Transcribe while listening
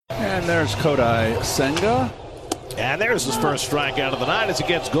line. There's Kodai Senga. And there's his first strikeout of the night as he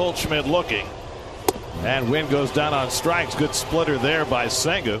gets Goldschmidt looking. And Wynn goes down on strikes. Good splitter there by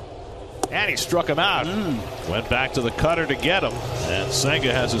Senga. And he struck him out. Went back to the cutter to get him. And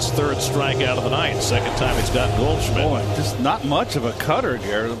Senga has his third strikeout of the night. Second time he's got Goldschmidt. Boy, just not much of a cutter,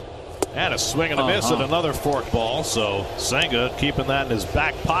 Garrett. And a swing and a miss and another fork ball. So Senga keeping that in his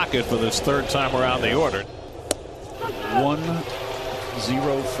back pocket for this third time around the order.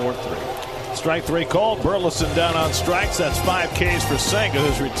 1-0-4-3. Strike three called. Burleson down on strikes. That's 5 Ks for Senga,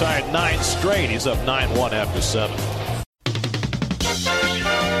 who's retired 9 straight. He's up 9-1 after 7.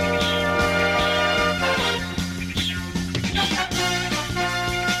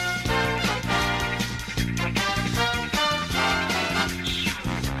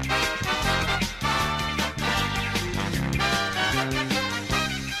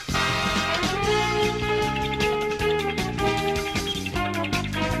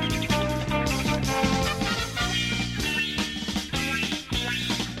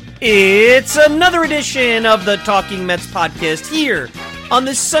 It's another edition of the Talking Mets podcast here on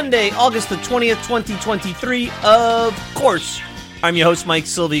this Sunday, August the 20th, 2023. Of course, I'm your host, Mike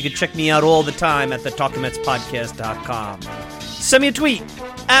Silva. You can check me out all the time at thetalkingmetspodcast.com. Send me a tweet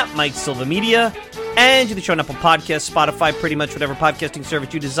at Mike Silva Media, and you can show on Apple Podcasts, Spotify, pretty much whatever podcasting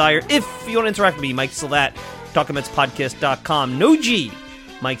service you desire. If you want to interact with me, Mike Silva at talkingmetspodcast.com. No G,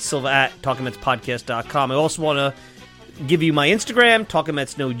 Mike Silva at talkingmetspodcast.com. I also want to give you my Instagram, Talking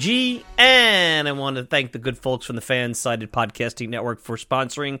Mets No G, and I want to thank the good folks from the Fan-Sided Podcasting Network for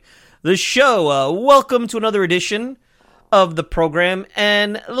sponsoring the show. Welcome to another edition of the program,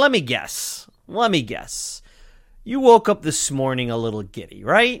 and let me guess. You woke up this morning a little giddy,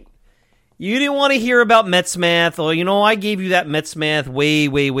 right? You didn't want to hear about Mets math, or, I gave you that Mets math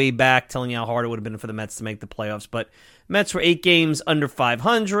way back, telling you how hard it would have been for the Mets to make the playoffs, but Mets were 8 games under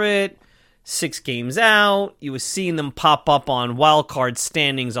 500, 6 games out. You were seeing them pop up on wild card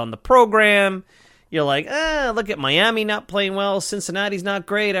standings on the program. You're like, look at Miami not playing well. Cincinnati's not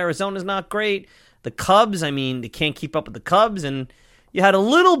great. Arizona's not great. The Cubs, they can't keep up with the Cubs. And you had a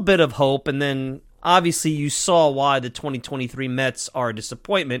little bit of hope. And then obviously you saw why the 2023 Mets are a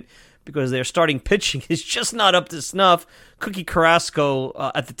disappointment, because their starting pitching is just not up to snuff. Cookie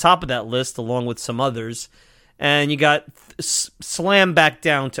Carrasco at the top of that list, along with some others. And you got slammed back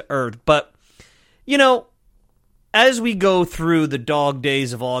down to earth. But, as we go through the dog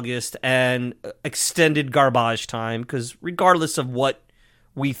days of August and extended garbage time, because regardless of what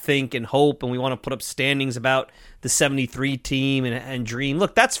we think and hope, and we want to put up standings about the 73 team and dream,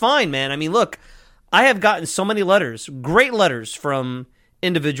 look, that's fine, man. Look, I have gotten so many letters, great letters from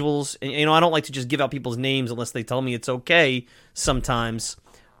individuals. And, I don't like to just give out people's names unless they tell me it's okay sometimes.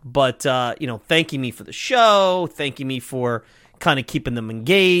 But, thanking me for the show, thanking me for kind of keeping them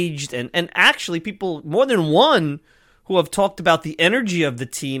engaged. And actually people, more than one, who have talked about the energy of the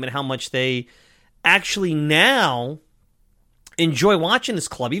team and how much they actually now enjoy watching this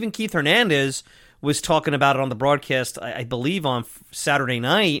club. Even Keith Hernandez was talking about it on the broadcast, I believe on Saturday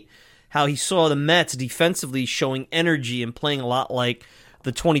night, how he saw the Mets defensively showing energy and playing a lot like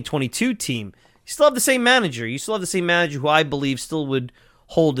the 2022 team. You still have the same manager. Who I believe still would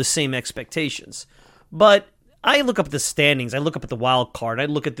hold the same expectations. But I look up at the standings, I look up at the wild card, I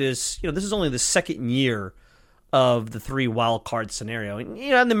look at this, this is only the second year of the 3 wild card scenario. And,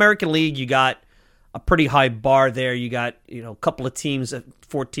 in the American League, you got a pretty high bar there. You got, a couple of teams at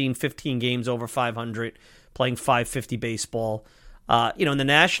 14, 15 games over 500 playing 550 baseball. In the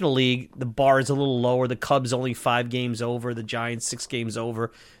National League, the bar is a little lower. The Cubs only 5 games over, the Giants 6 games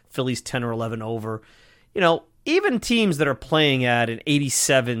over, Phillies 10 or 11 over. Even teams that are playing at an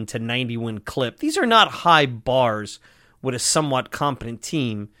 87 to 90 win clip, these are not high bars with a somewhat competent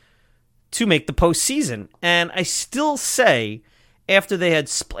team to make the postseason. And I still say, after they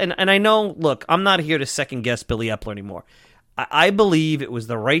had and I know, look, I'm not here to second guess Billy Epler anymore. I believe it was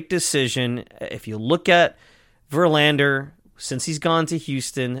the right decision. If you look at Verlander, since he's gone to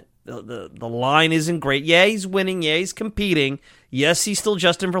Houston, the line isn't great. Yeah, he's winning. Yeah, he's competing. Yes, he's still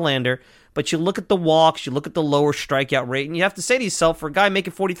Justin Verlander. But you look at the walks, you look at the lower strikeout rate, and you have to say to yourself, for a guy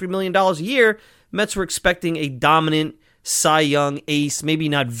making $43 million a year, Mets were expecting a dominant Cy Young ace, maybe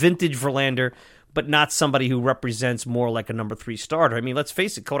not vintage Verlander, but not somebody who represents more like a number 3 starter. Let's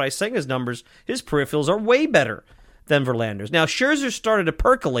face it, Kodai Senga's numbers, his peripherals are way better than Verlander's. Now, Scherzer started to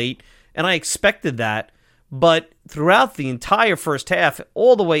percolate, and I expected that, but throughout the entire first half,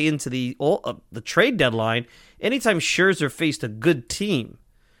 all the way into the trade deadline, anytime Scherzer faced a good team,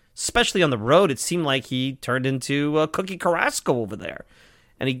 especially on the road, it seemed like he turned into Cookie Carrasco over there.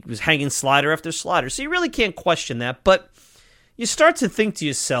 And he was hanging slider after slider. So you really can't question that. But, you start to think to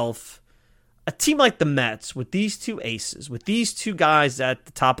yourself, a team like the Mets, with these two aces, with these two guys at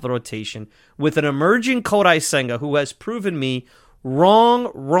the top of the rotation, with an emerging Kodai Senga who has proven me wrong.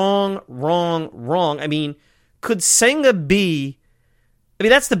 I mean, could Senga be... I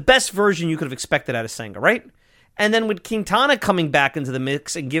mean, that's the best version you could have expected out of Senga, right? And then with Quintana coming back into the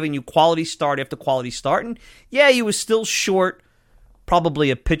mix and giving you quality start after quality start, and yeah, he was still short, probably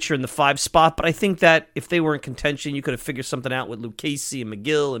a pitcher in the 5 spot, but I think that if they were in contention, you could have figured something out with Luke Casey and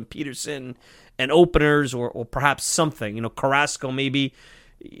McGill and Peterson and openers or perhaps something. You know, Carrasco maybe,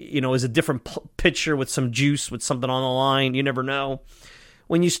 you know, is a different pitcher with some juice, with something on the line. You never know.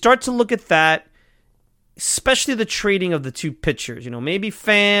 When you start to look at that, especially the trading of the two pitchers, you know, maybe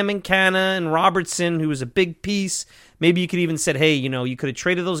Pham and Canha and Robertson, who was a big piece. Maybe you could even said, hey, you know, you could have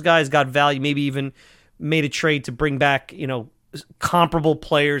traded those guys, got value, maybe even made a trade to bring back, you know, comparable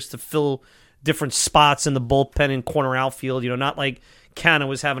players to fill different spots in the bullpen and corner outfield. You know, not like Canha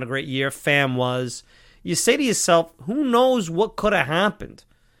was having a great year, Pham was. You say to yourself, who knows what could have happened?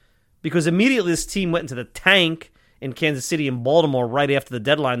 Because immediately this team went into the tank in Kansas City and Baltimore right after the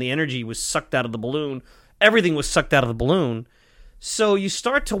deadline. The energy was sucked out of the balloon. Everything was sucked out of the balloon. So you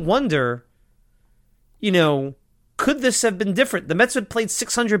start to wonder, you know, could this have been different? The Mets had played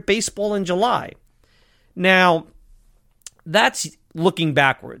 600 baseball in July. Now, that's looking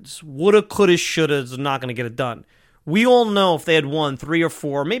backwards. Woulda, coulda, shoulda is not going to get it done. We all know if they had won 3 or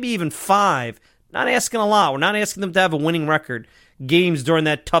 4, maybe even 5, not asking a lot. We're not asking them to have a winning record, games during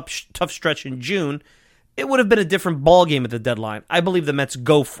that tough stretch in June, it would have been a different ball game at the deadline. I believe the Mets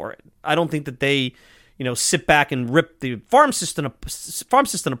go for it. I don't think that they, you know, sit back and rip the farm system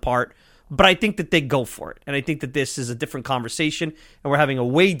apart, but I think that they go for it. And I think that this is a different conversation, and we're having a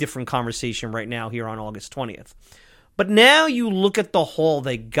way different conversation right now here on August 20th. But now you look at the haul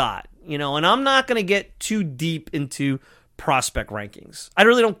they got, you know, and I'm not going to get too deep into prospect rankings. I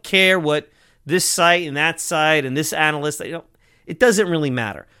really don't care what this site and that site and this analyst, you know, it doesn't really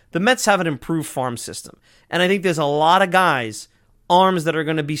matter. The Mets have an improved farm system, and I think there's a lot of guys, arms that are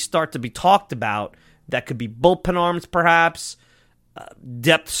going to start to be talked about that could be bullpen arms perhaps,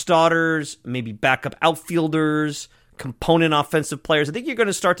 depth starters, maybe backup outfielders, component offensive players. I think you're going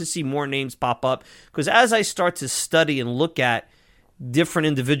to start to see more names pop up because as I start to study and look at different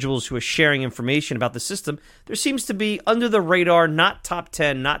individuals who are sharing information about the system, there seems to be under the radar, not top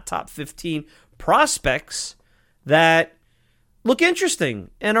 10, not top 15 prospects that look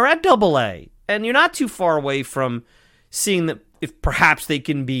interesting and are at AA. And you're not too far away from seeing that if perhaps they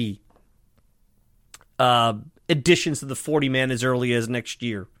can be additions to the 40-man as early as next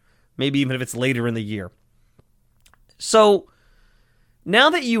year, maybe even if it's later in the year. So now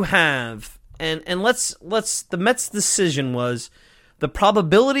that you have, and let's the Mets' decision was the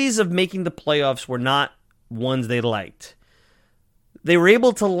probabilities of making the playoffs were not ones they liked. They were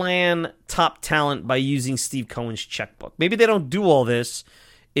able to land top talent by using Steve Cohen's checkbook. Maybe they don't do all this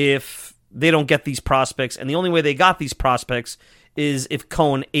if they don't get these prospects, and the only way they got these prospects is if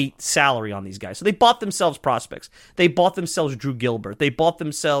Cohen ate salary on these guys. So they bought themselves prospects. They bought themselves Drew Gilbert. They bought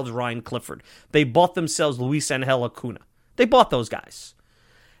themselves Ryan Clifford. They bought themselves Luis Angel Acuna. They bought those guys.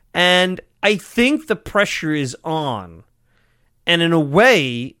 And I think the pressure is on. And in a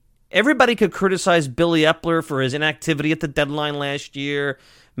way, everybody could criticize Billy Epler for his inactivity at the deadline last year.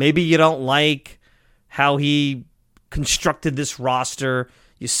 Maybe you don't like how he constructed this roster.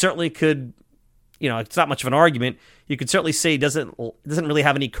 You certainly could, you know, it's not much of an argument. You could certainly say he doesn't really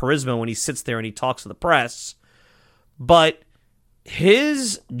have any charisma when he sits there and he talks to the press. But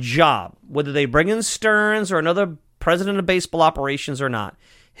his job, whether they bring in Stearns or another president of baseball operations or not,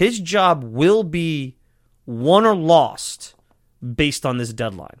 his job will be won or lost based on this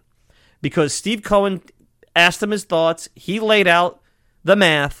deadline. Because Steve Cohen asked him his thoughts. He laid out the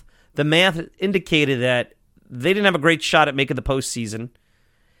math. The math indicated that they didn't have a great shot at making the postseason,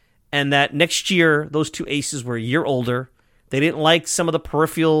 and that next year, those two aces were a year older. They didn't like some of the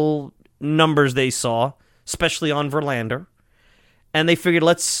peripheral numbers they saw, especially on Verlander. And they figured,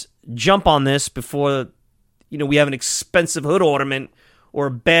 let's jump on this before, you know, we have an expensive hood ornament or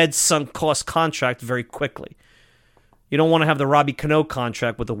a bad sunk cost contract very quickly. You don't want to have the Robbie Cano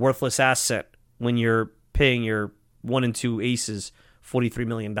contract with a worthless asset when you're paying your 1 and 2 aces $43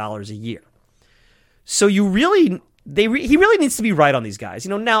 million a year. So he really needs to be right on these guys. You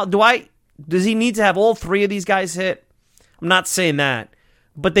know, now, does he need to have all 3 of these guys hit? I'm not saying that.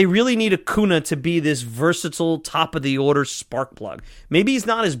 But they really need Acuna to be this versatile, top-of-the-order spark plug. Maybe he's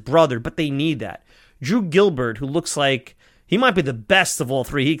not his brother, but they need that. Drew Gilbert, who looks like he might be the best of all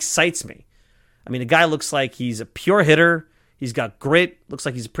 3, he excites me. I mean, the guy looks like he's a pure hitter. He's got grit. Looks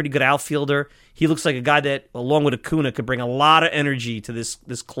like he's a pretty good outfielder. He looks like a guy that, along with Acuna, could bring a lot of energy to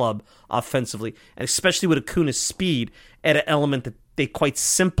this club offensively, and especially with Acuna's speed at an element that they quite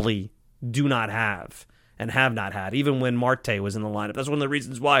simply do not have and have not had, even when Marte was in the lineup. That's one of the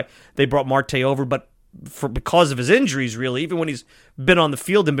reasons why they brought Marte over, but because of his injuries, really, even when he's been on the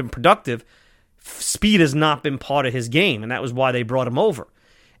field and been productive, speed has not been part of his game, and that was why they brought him over.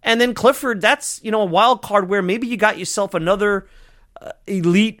 And then Clifford, that's, a wild card where maybe you got yourself another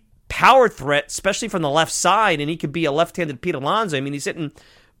elite power threat, especially from the left side, and he could be a left-handed Pete Alonso. I mean, he's hitting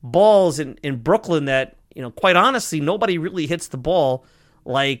balls in Brooklyn that, quite honestly, nobody really hits the ball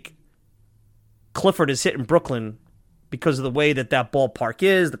like Clifford is hitting Brooklyn because of the way that ballpark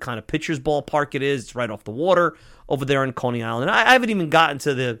is, the kind of pitcher's ballpark it is. It's right off the water over there in Coney Island. I haven't even gotten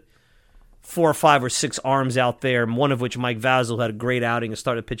to the 4 or 5 or 6 arms out there, one of which Mike Vasil had a great outing and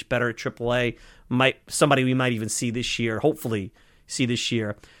started to pitch better at AAA. Somebody we might even see this year, hopefully see this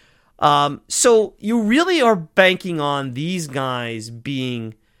year. So you really are banking on these guys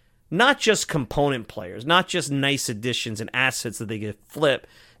being not just component players, not just nice additions and assets that they get flip,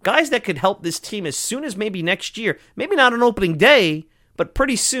 guys that could help this team as soon as maybe next year, maybe not on opening day, but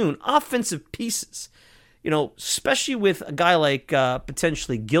pretty soon, offensive pieces. Especially with a guy like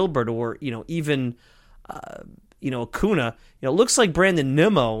potentially Gilbert or, even, Acuna, it looks like Brandon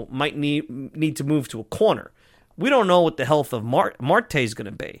Nimmo might need to move to a corner. We don't know what the health of Marte is going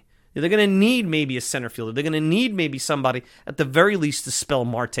to be. They're going to need maybe a center fielder. They're going to need maybe somebody at the very least to spell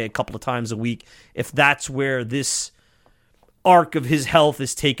Marte a couple of times a week if that's where this arc of his health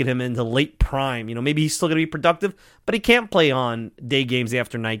is taking him into late prime. Maybe he's still going to be productive, but he can't play on day games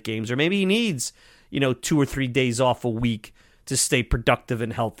after night games, or maybe he needs 2 or 3 days off a week to stay productive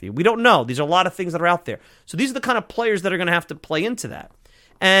and healthy. We don't know. These are a lot of things that are out there. So these are the kind of players that are going to have to play into that.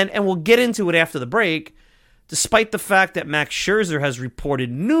 And we'll get into it after the break, despite the fact that Max Scherzer has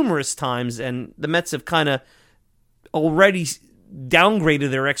reported numerous times, and the Mets have kind of already downgraded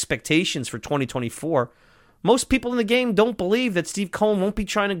their expectations for 2024. Most people in the game don't believe that Steve Cohen won't be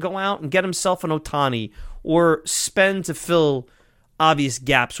trying to go out and get himself an Ohtani or spend to fill obvious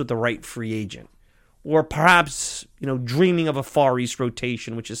gaps with the right free agent. Or perhaps, dreaming of a Far East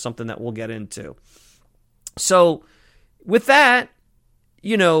rotation, which is something that we'll get into. So, with that,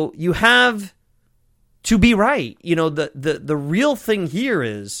 you have to be right. The real thing here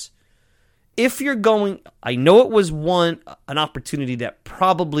is, if you're going, I know it was an opportunity that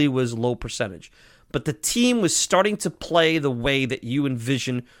probably was low percentage, but the team was starting to play the way that you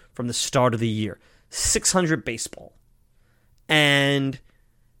envisioned from the start of the year. 600 baseball. And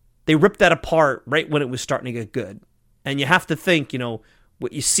they ripped that apart right when it was starting to get good. And you have to think,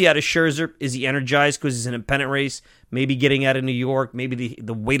 what you see out of Scherzer, is he energized because he's in a pennant race? Maybe getting out of New York, maybe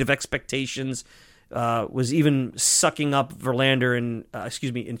the weight of expectations was even sucking up Verlander and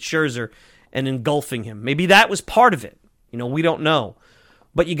Scherzer and engulfing him. Maybe that was part of it. We don't know.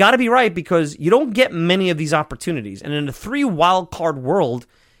 But you got to be right, because you don't get many of these opportunities. And in a 3 wild card world,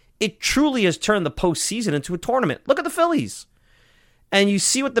 it truly has turned the postseason into a tournament. Look at the Phillies. And you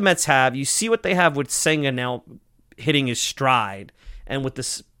see what the Mets have. You see what they have with Senga now hitting his stride, and with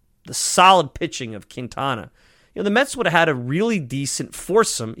the solid pitching of Quintana. The Mets would have had a really decent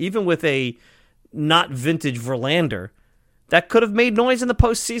foursome, even with a not vintage Verlander, that could have made noise in the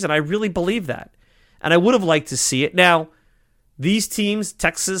postseason. I really believe that. And I would have liked to see it. Now, these teams,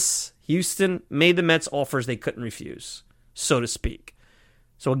 Texas, Houston, made the Mets offers they couldn't refuse, so to speak.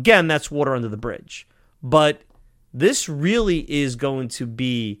 So again, that's water under the bridge. But this really is going to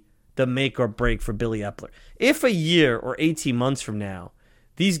be the make or break for Billy Eppler. If a year or 18 months from now,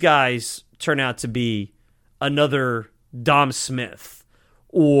 these guys turn out to be another Dom Smith,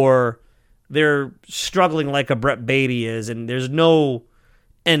 or they're struggling like a Brett Beatty is, and there's no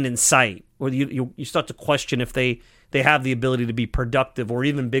end in sight, or you start to question if they have the ability to be productive, or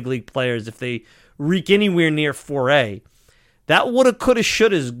even big league players, if they reach anywhere near 4A, that woulda, coulda,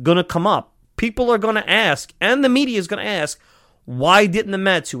 shoulda is going to come up. People are going to ask, and the media is going to ask, why didn't the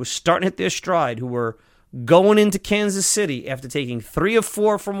Mets, who were starting to hit their stride, who were going into Kansas City after taking 3 of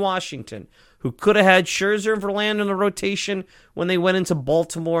 4 from Washington, who could have had Scherzer and Verlander in the rotation when they went into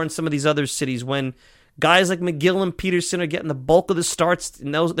Baltimore and some of these other cities, when guys like McGill and Peterson are getting the bulk of the starts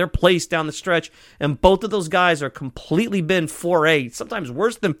in their place down the stretch, and both of those guys are completely been 4A, sometimes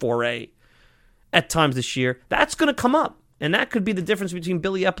worse than 4A at times this year. That's going to come up, and that could be the difference between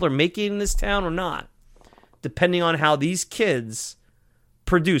Billy Eppler making it in this town or not, depending on how these kids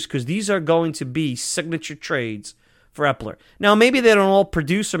produce, because these are going to be signature trades for Eppler. Now, maybe they don't all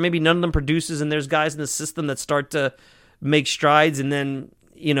produce, or maybe none of them produces, and there's guys in the system that start to make strides, and then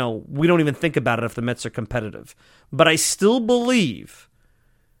we don't even think about it if the Mets are competitive. But I still believe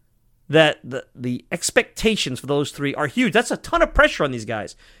that the expectations for those three are huge. That's a ton of pressure on these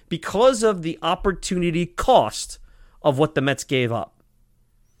guys because of the opportunity cost of what the Mets gave up.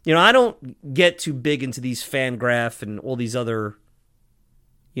 I don't get too big into these FanGraph and all these other,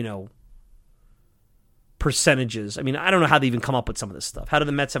 percentages. I don't know how they even come up with some of this stuff. How do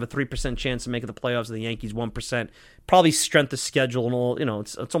the Mets have a 3% chance of making the playoffs and the Yankees 1%? Probably strength of schedule and all,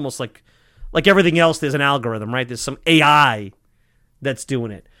 it's almost like everything else, there's an algorithm, right? There's some AI that's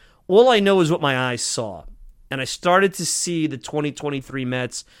doing it. All I know is what my eyes saw. And I started to see the 2023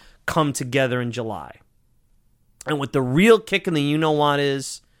 Mets come together in July. And what the real kick in the you-know-what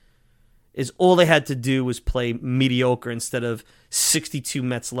is all they had to do was play mediocre instead of 62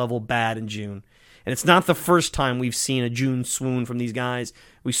 Mets level bad in June. And it's not the first time we've seen a June swoon from these guys.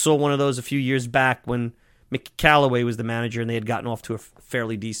 We saw one of those a few years back when Mickey Callaway was the manager and they had gotten off to a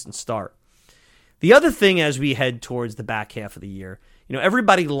fairly decent start. The other thing as we head towards the back half of the year,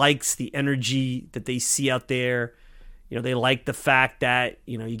 everybody likes the energy that they see out there. They like the fact that,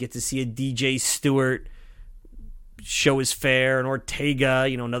 you get to see a DJ Stewart show his fare, and Ortega,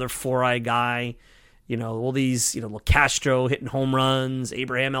 another four-eye guy, all these, Castro hitting home runs,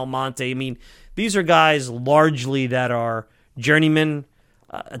 Abraham Almonte. These are guys largely that are journeymen.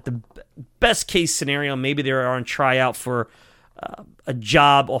 At the best case scenario, maybe they are on tryout for a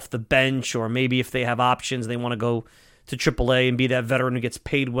job off the bench, or maybe if they have options, they want to go to AAA and be that veteran who gets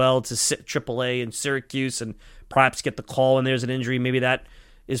paid well to sit AAA in Syracuse and perhaps get the call when there's an injury. Maybe that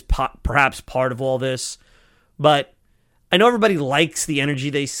is perhaps part of all this. But I know everybody likes the energy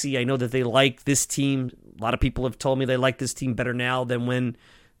they see. I know that they like this team. A lot of people have told me they like this team better now than when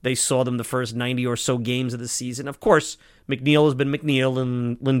they saw them the first 90 or so games of the season. Of course, McNeil has been McNeil,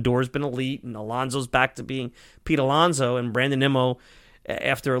 and Lindor's been elite, and Alonso's back to being Pete Alonso, and Brandon Nimmo,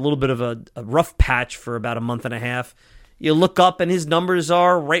 after a little bit of a rough patch for about a month and a half, you look up and his numbers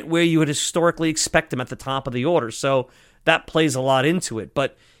are right where you would historically expect him at the top of the order. So that plays a lot into it.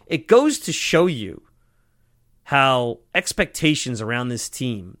 But it goes to show you how expectations around this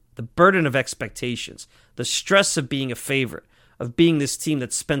team, the burden of expectations, the stress of being a favorite, of being this team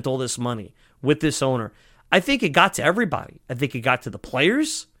that spent all this money with this owner, I think it got to everybody. I think it got to the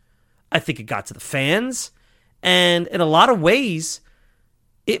players. I think it got to the fans. And in a lot of ways,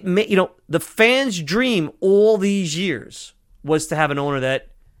 the fans' dream all these years was to have an owner that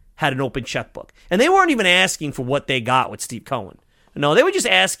had an open checkbook. And they weren't even asking for what they got with Steve Cohen. No, they were just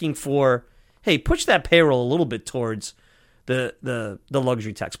asking for, hey, push that payroll a little bit towards the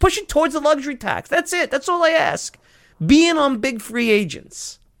luxury tax. Push it towards the luxury tax. That's it. That's all I ask. Be in on big free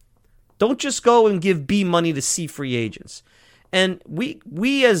agents. Don't just go and give B money to C free agents. And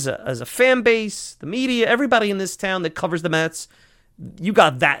we as a fan base, the media, everybody in this town that covers the Mets, you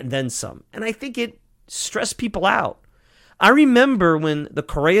got that and then some. And I think it stressed people out. I remember when the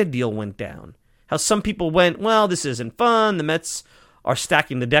Correa deal went down, how some people went, well, this isn't fun. The Mets are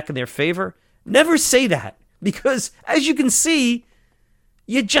stacking the deck in their favor. Never say that, because as you can see,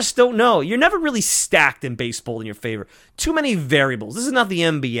 you just don't know. You're never really stacked in baseball in your favor. Too many variables. This is not the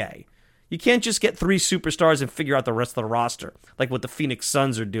NBA. You can't just get 3 superstars and figure out the rest of the roster, like what the Phoenix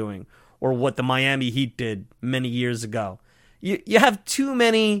Suns are doing or what the Miami Heat did many years ago. You have too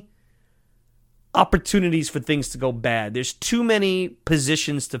many opportunities for things to go bad. There's too many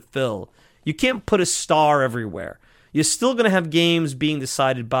positions to fill. You can't put a star everywhere. You're still going to have games being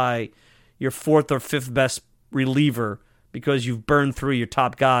decided by your 4th or 5th best reliever because you've burned through your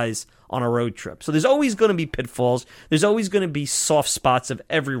top guys on a road trip. So there's always going to be pitfalls. There's always going to be soft spots of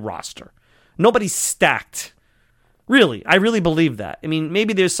every roster. Nobody's stacked. Really, I really believe that.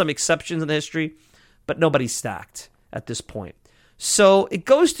 Maybe there's some exceptions in history, but nobody's stacked at this point. So it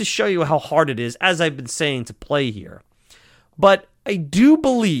goes to show you how hard it is, as I've been saying, to play here. But I do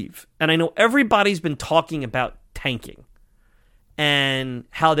believe, and I know everybody's been talking about tanking and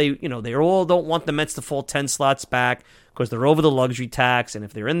how they all don't want the Mets to fall 10 slots back because they're over the luxury tax, and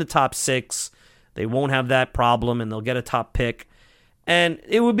if they're in the top 6, they won't have that problem and they'll get a top pick. And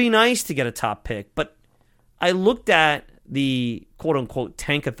it would be nice to get a top pick, but I looked at the quote-unquote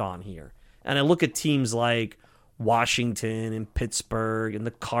tankathon here, and I look at teams like Washington and Pittsburgh and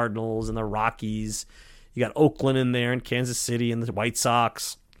the Cardinals and the Rockies. You got Oakland in there and Kansas City and the White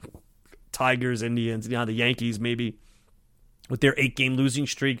Sox, Tigers, Indians, the Yankees maybe with their 8-game losing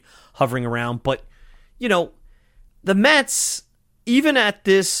streak hovering around. But, the Mets, even at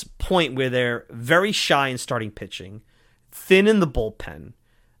this point where they're very shy in starting pitching, thin in the bullpen,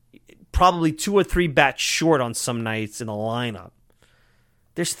 probably 2 or 3 bats short on some nights in the lineup,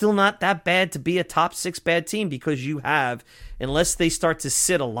 they're still not that bad to be a top 6 bad team because you have, unless they start to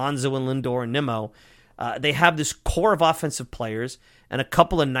sit Alonso and Lindor and Nimmo, they have this core of offensive players and a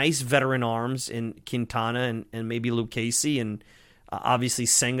couple of nice veteran arms in Quintana and maybe Luke Casey and obviously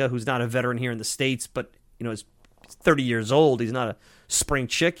Senga, who's not a veteran here in the States, but is 30 years old. He's not a spring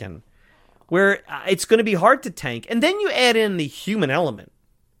chicken. Where it's going to be hard to tank. And then you add in the human element,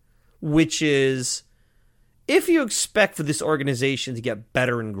 which is if you expect for this organization to get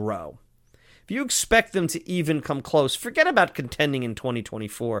better and grow, if you expect them to even come close, forget about contending in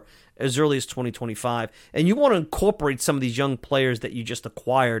 2024 as early as 2025, and you want to incorporate some of these young players that you just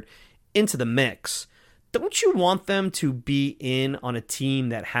acquired into the mix, don't you want them to be in on a team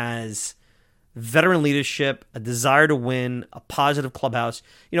that has veteran leadership, a desire to win, a positive clubhouse?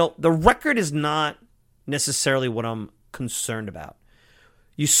 The record is not necessarily what I'm concerned about.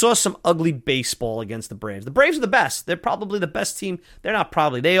 You saw some ugly baseball against the Braves. The Braves are the best. They're probably the best team. They're not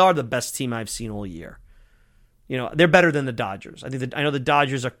probably. They are the best team I've seen all year. They're better than the Dodgers. I know the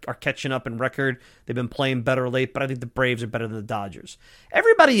Dodgers are catching up in record. They've been playing better late, but I think the Braves are better than the Dodgers.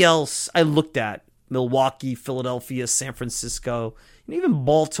 Everybody else I looked at, Milwaukee, Philadelphia, San Francisco, and even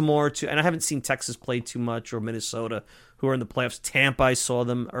Baltimore, too. And I haven't seen Texas play too much, or Minnesota, who are in the playoffs. Tampa, I saw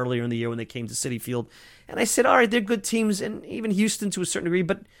them earlier in the year when they came to Citi Field. And I said, all right, they're good teams, and even Houston to a certain degree,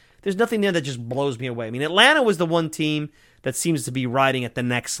 but there's nothing there that just blows me away. Atlanta was the one team that seems to be riding at the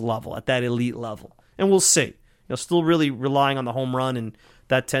next level, at that elite level. And we'll see. Still really relying on the home run, and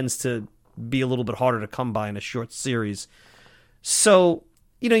that tends to be a little bit harder to come by in a short series. So,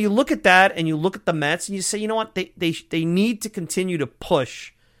 you look at that, and you look at the Mets, and you say, you know what, they need to continue to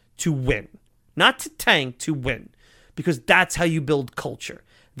push to win. Not to tank, to win. Because that's how you build culture.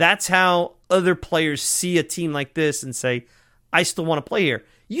 That's how other players see a team like this and say, I still want to play here.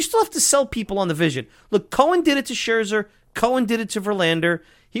 You still have to sell people on the vision. Look, Cohen did it to Scherzer. Cohen did it to Verlander.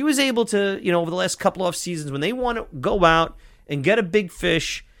 He was able to, over the last couple of seasons, when they want to go out and get a big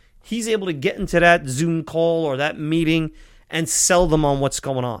fish, he's able to get into that Zoom call or that meeting and sell them on what's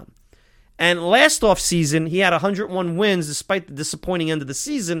going on. And last offseason, he had 101 wins despite the disappointing end of the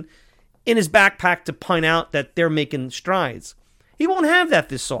season in his backpack to point out that they're making strides. He won't have that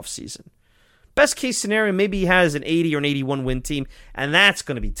this offseason. Best case scenario, maybe he has an 80 or an 81 win team, and that's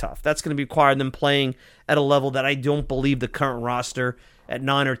going to be tough. That's going to require them playing at a level that I don't believe the current roster at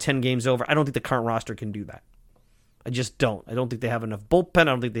 9 or 10 games over. I don't think the current roster can do that. I just don't. I don't think they have enough bullpen. I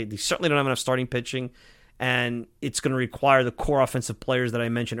don't think they certainly don't have enough starting pitching. And it's going to require the core offensive players that I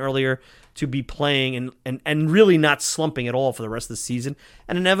mentioned earlier to be playing and really not slumping at all for the rest of the season.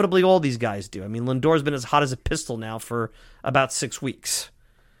 And inevitably, all these guys do. Lindor's been as hot as a pistol now for about 6 weeks.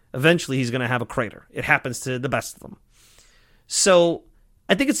 Eventually, he's going to have a crater. It happens to the best of them. So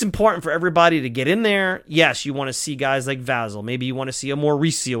I think it's important for everybody to get in there. Yes, you want to see guys like Vasil. Maybe you want to see a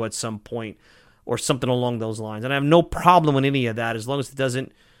Mauricio at some point or something along those lines. And I have no problem with any of that as long as it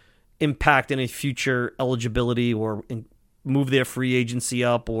doesn't impact any future eligibility or move their free agency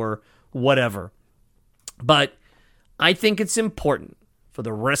up or whatever. But I think it's important for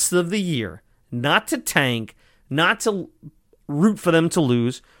the rest of the year not to tank, not to root for them to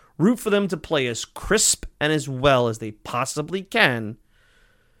lose, root for them to play as crisp and as well as they possibly can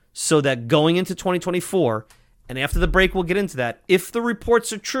so that going into 2024, and after the break we'll get into that, if the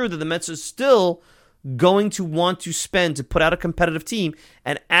reports are true that the Mets are still going to want to spend to put out a competitive team.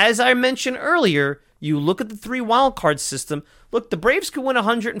 And as I mentioned earlier, you look at the 3 wildcard system. Look, the Braves could win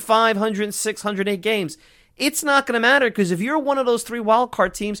 105, 106, 108 games. It's not going to matter because if you're one of those 3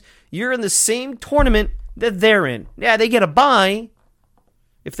 wildcard teams, you're in the same tournament that they're in. Yeah, they get a bye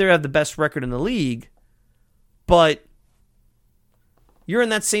if they have the best record in the league, but you're in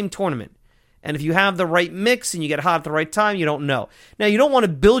that same tournament. And if you have the right mix and you get hot at the right time, you don't know. Now, you don't want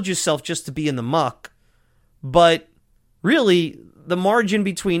to build yourself just to be in the muck, but really, the margin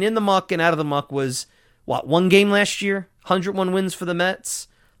between in the muck and out of the muck was, 1 game last year? 101 wins for the Mets,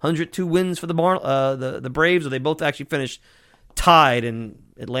 102 wins for the Braves, or they both actually finished tied, and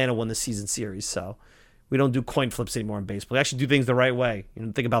Atlanta won the season series. So we don't do coin flips anymore in baseball. We actually do things the right way.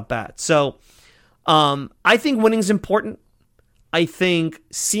 Think about that. So I think winning's important. I think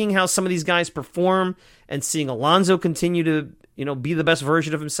seeing how some of these guys perform and seeing Alonso continue to, be the best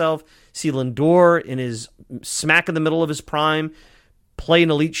version of himself, see Lindor in his smack in the middle of his prime, play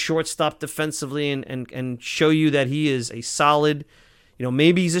an elite shortstop defensively and show you that he is a solid,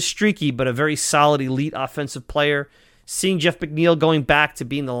 maybe he's a streaky, but a very solid elite offensive player. Seeing Jeff McNeil going back to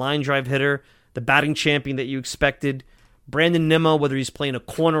being the line drive hitter, the batting champion that you expected. Brandon Nimmo, whether he's playing a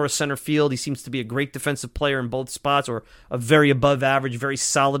corner or center field, he seems to be a great defensive player in both spots or a very above average, very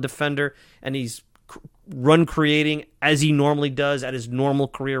solid defender. And he's run creating as he normally does at his normal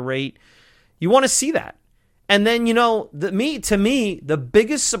career rate. You want to see that. And then, to me, the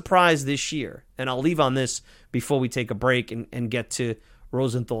biggest surprise this year, and I'll leave on this before we take a break and get to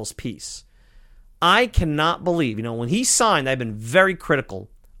Rosenthal's piece. I cannot believe, when he signed, I've been very critical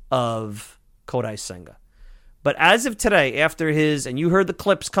of Kodai Senga. But as of today, after and you heard the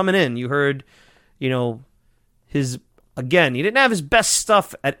clips coming in, you heard, his, again, he didn't have his best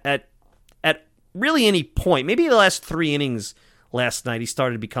stuff at really any point. Maybe the last 3 innings last night, he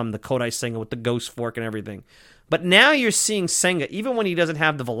started to become the Kodai Senga with the ghost fork and everything. But now you're seeing Senga, even when he doesn't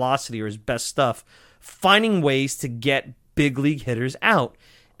have the velocity or his best stuff, finding ways to get big league hitters out.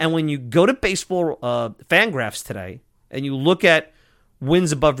 And when you go to Baseball Fangraphs today and you look at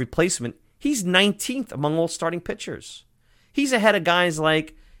wins above replacement, he's 19th among all starting pitchers. He's ahead of guys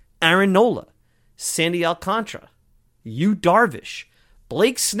like Aaron Nola, Sandy Alcantara, Yu Darvish,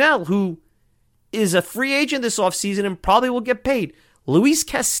 Blake Snell, who is a free agent this offseason and probably will get paid, Luis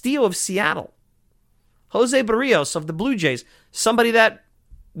Castillo of Seattle, Jose Barrios of the Blue Jays, somebody that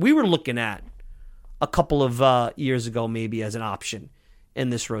we were looking at a couple of years ago maybe as an option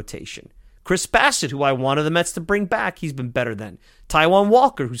in this rotation. Chris Bassett, who I wanted the Mets to bring back, he's been better than. Taijuan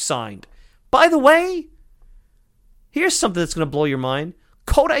Walker, who signed. By the way, here's something that's going to blow your mind.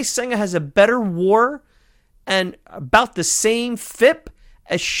 Kodai Senga has a better WAR and about the same FIP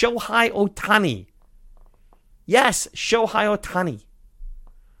as Shohei Ohtani. Yes, Shohei Ohtani.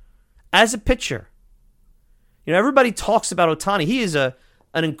 As a pitcher, everybody talks about Ohtani. He is an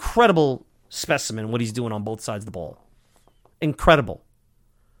incredible specimen, what he's doing on both sides of the ball. Incredible.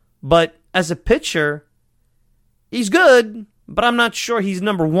 But as a pitcher, he's good, but I'm not sure he's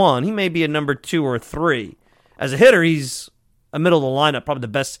number 1. He may be a number 2 or 3. As a hitter, he's a middle of the lineup, probably the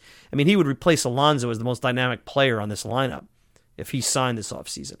best. I mean, he would replace Alonso as the most dynamic player on this lineup if he signed this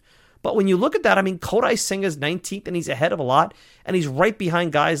offseason. But when you look at that, I mean, Kodai Senga's 19th, and he's ahead of a lot, and he's right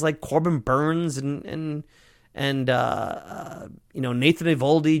behind guys like Corbin Burns and Nathan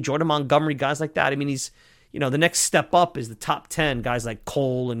Eovaldi, Jordan Montgomery, guys like that. I mean, he's, the next step up is the top 10, guys like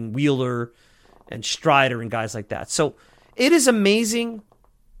Cole and Wheeler and Strider and guys like that. So it is amazing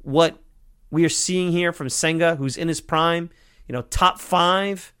what we are seeing here from Senga, who's in his prime, top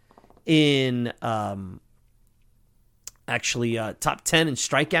 5 in, top 10 in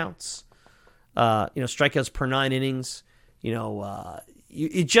strikeouts, strikeouts per 9 innings.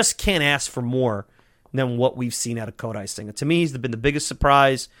 You just can't ask for more than what we've seen out of Kodai Senga. To me, he's been the biggest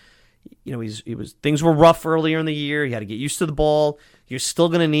surprise. Things were rough earlier in the year. He had to get used to the ball. You're still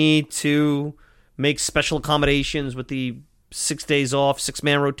going to need to make special accommodations with the 6 days off,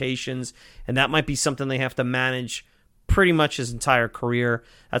 6-man rotations, and that might be something they have to manage pretty much his entire career.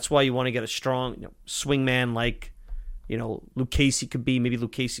 That's why you want to get a strong swing man like Lucchesi could be. Maybe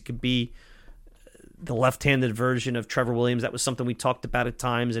Lucchesi could be the left-handed version of Trevor Williams. That was something we talked about at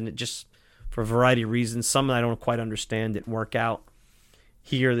times, and it just, for a variety of reasons, some I don't quite understand, didn't work out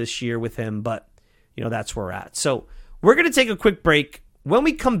here this year with him, but that's where we're at. So we're going to take a quick break. When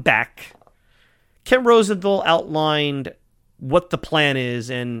we come back, Ken Rosenthal outlined what the plan is,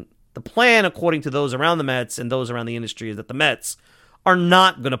 and the plan, according to those around the Mets and those around the industry, is that the Mets are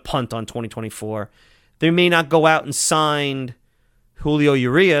not going to punt on 2024. They may not go out and sign Julio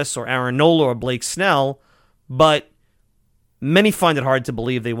Urias or Aaron Nola or Blake Snell, but many find it hard to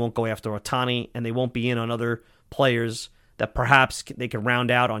believe they won't go after Ohtani, and they won't be in on other players that perhaps they can round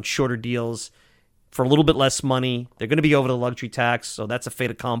out on shorter deals for a little bit less money. They're going to be over the luxury tax, so that's a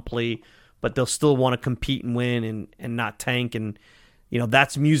fait accompli, but they'll still want to compete and win and not tank. And,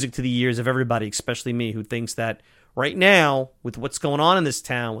 that's music to the ears of everybody, especially me, who thinks that right now, with what's going on in this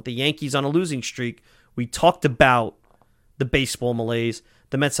town, with the Yankees on a losing streak, we talked about the baseball malaise.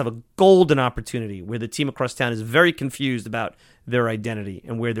 The Mets have a golden opportunity where the team across town is very confused about their identity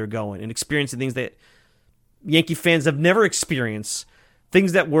and where they're going and experiencing things that Yankee fans have never experienced,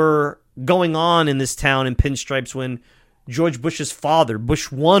 things that were going on in this town in pinstripes when George Bush's father,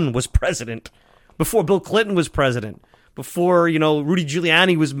 Bush 1, was president, before Bill Clinton was president, before, Rudy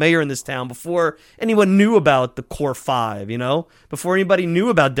Giuliani was mayor in this town, before anyone knew about the Core 5, before anybody knew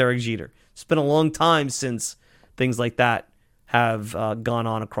about Derek Jeter. It's been a long time since things like that have gone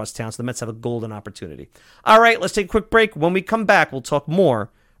on across town, so the Mets have a golden opportunity. All right, let's take a quick break. When we come back, we'll talk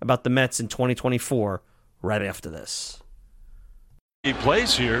more about the Mets in 2024 right after this. He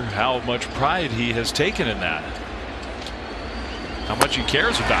plays here, how much pride he has taken in that. How much he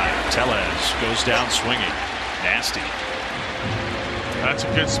cares about it. Tellez goes down swinging. Nasty. That's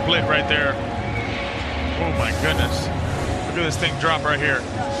a good split right there. Oh my goodness. Look at this thing drop right here.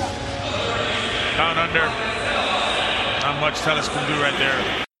 Down under. Not much Tellez can do right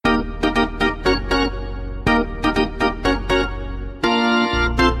there.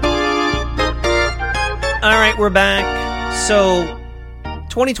 All right, we're back. So,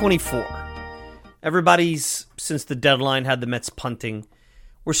 2024. Everybody's, since the deadline, had the Mets punting.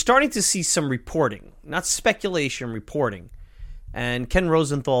 We're starting to see some reporting, not speculation, reporting. And Ken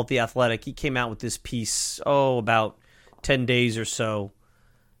Rosenthal at The Athletic, he came out with this piece, about 10 days or so,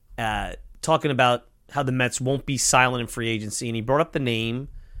 talking about how the Mets won't be silent in free agency. And he brought up the name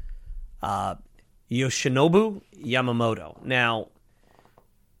Yoshinobu Yamamoto. Now,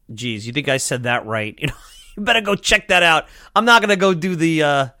 geez, you think I said that right? You better go check that out. I'm not going to go do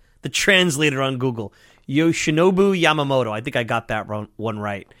the translator on Google. Yoshinobu Yamamoto. I think I got that one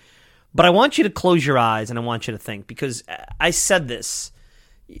right. But I want you to close your eyes and I want you to think, because I said this.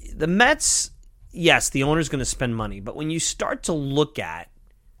 The Mets, yes, the owner's going to spend money, but when you start to look at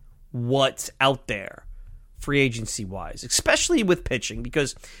what's out there free agency-wise, especially with pitching,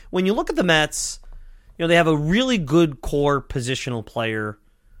 because when you look at the Mets, they have a really good core positional player.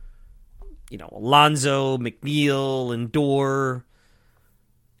 Alonso, McNeil, Lindor,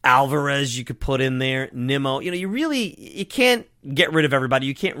 Alvarez you could put in there, Nimmo. You can't get rid of everybody.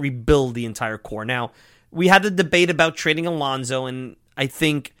 You can't rebuild the entire core. Now, we had the debate about trading Alonso, and I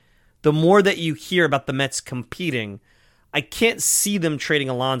think the more that you hear about the Mets competing, I can't see them trading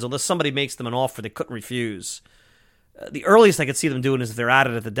Alonso unless somebody makes them an offer they couldn't refuse. The earliest I could see them doing is if they're at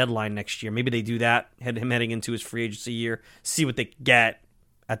it at the deadline next year. Maybe they do that, him heading into his free agency year, see what they get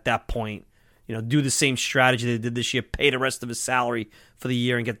at that point. Do the same strategy they did this year, pay the rest of his salary for the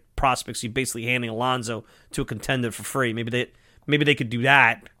year and get prospects. You're basically handing Alonso to a contender for free. Maybe they could do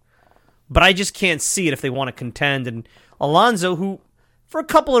that. But I just can't see it if they want to contend. And Alonso, who, for a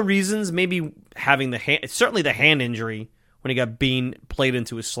couple of reasons, maybe having certainly the hand injury when he got Bean played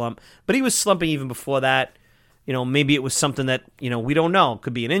into his slump, but he was slumping even before that. Maybe it was something that, we don't know. It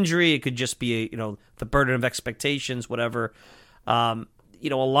could be an injury. It could just be, the burden of expectations, whatever.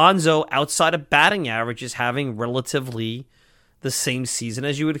 Alonso, outside of batting average, is having relatively the same season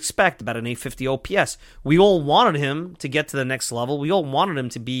as you would expect, about an 850 OPS. We all wanted him to get to the next level. We all wanted him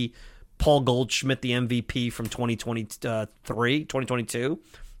to be Paul Goldschmidt, the MVP from 2022.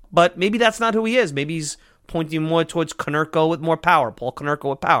 But maybe that's not who he is. Maybe he's pointing more towards Konerko with more power, Paul Konerko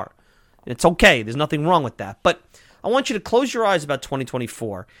with power. It's okay. There's nothing wrong with that. But I want you to close your eyes about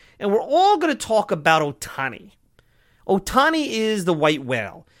 2024, and we're all going to talk about Ohtani. Ohtani is the white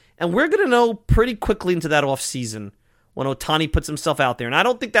whale, and we're going to know pretty quickly into that offseason when Ohtani puts himself out there. And I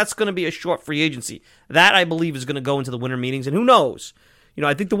don't think that's going to be a short free agency. That, I believe, is going to go into the winter meetings, and who knows?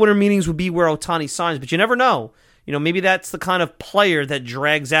 I think the winter meetings would be where Ohtani signs, but you never know. Maybe that's the kind of player that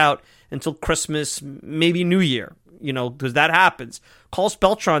drags out until Christmas, maybe New Year, because that happens. Carlos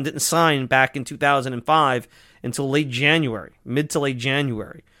Beltran didn't sign back in 2005 until mid to late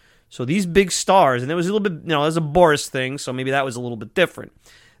January. So these big stars, and there was a little bit, it was a Boris thing, so maybe that was a little bit different.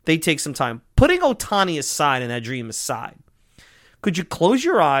 They take some time. Putting Ohtani aside and that dream aside, could you close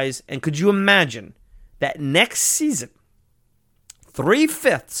your eyes and could you imagine that next season,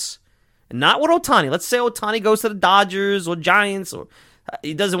 3/5, and not with Ohtani, let's say Ohtani goes to the Dodgers or Giants, or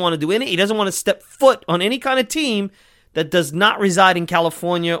he doesn't want to he doesn't want to step foot on any kind of team that does not reside in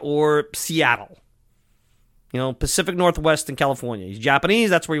California or Seattle. Pacific Northwest in California. He's Japanese.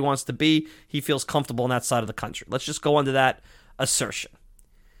 That's where he wants to be. He feels comfortable on that side of the country. Let's just go under that assertion.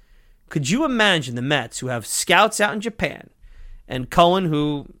 Could you imagine the Mets, who have scouts out in Japan, and Cohen,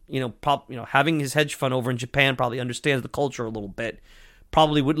 who, having his hedge fund over in Japan, probably understands the culture a little bit,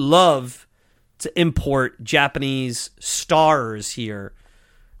 probably would love to import Japanese stars here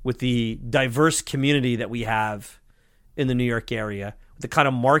with the diverse community that we have in the New York area, the kind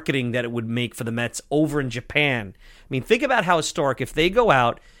of marketing that it would make for the Mets over in Japan. I mean, think about how historic if they go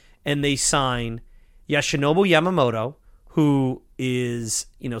out and they sign Yoshinobu Yamamoto, who is,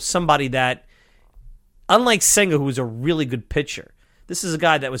 somebody that, unlike Senga, who was a really good pitcher, this is a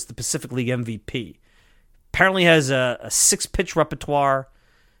guy that was the Pacific League MVP. Apparently has a 6-pitch repertoire,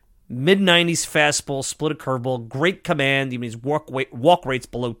 mid-90s fastball, split a curveball, great command. Even his walk rate's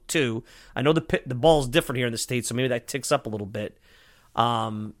below 2. I know the ball's different here in the States, so maybe that ticks up a little bit.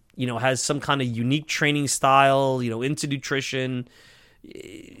 Has some kind of unique training style, into nutrition.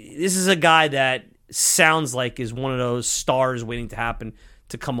 This is a guy that sounds like is one of those stars waiting to happen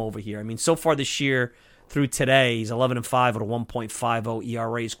to come over here. I mean, so far this year through today, he's 11-5 with a 1.50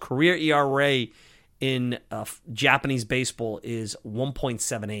 ERA. His career ERA in Japanese baseball is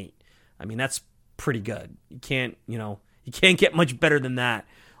 1.78. I mean, that's pretty good. You can't get much better than that.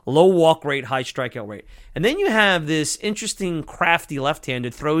 Low walk rate, high strikeout rate. And then you have this interesting, crafty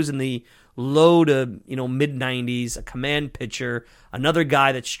left-hander, throws in the low to mid-90s, a command pitcher, another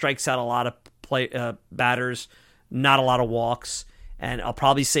guy that strikes out a lot of batters, not a lot of walks. And I'll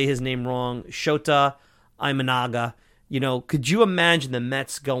probably say his name wrong, Shota Imanaga. Could you imagine the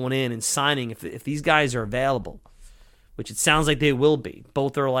Mets going in and signing if these guys are available, which it sounds like they will be.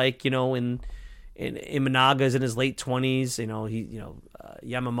 Both are in Imanaga's in his late 20s.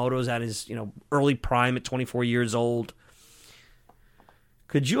 Yamamoto's at his early prime at 24 years old.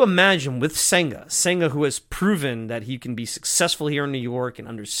 Could you imagine with Senga, who has proven that he can be successful here in New York and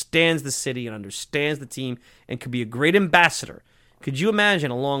understands the city and understands the team and could be a great ambassador? Could you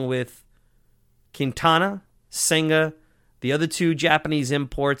imagine, along with Quintana, Senga, the other two Japanese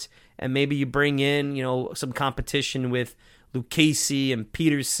imports, and maybe you bring in, some competition with Lucchesi and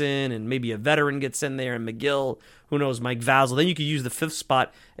Peterson, and maybe a veteran gets in there, and McGill, who knows, Mike Vasil. Then you could use the fifth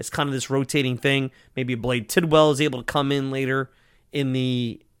spot as kind of this rotating thing. Maybe Blade Tidwell is able to come in later in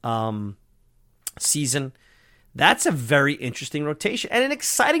the season. That's a very interesting rotation and an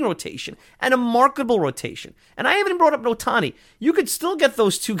exciting rotation and a marketable rotation. And I haven't brought up Ohtani. You could still get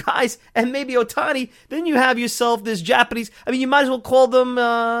those two guys and maybe Ohtani. Then you have yourself this Japanese. I mean, you might as well call them,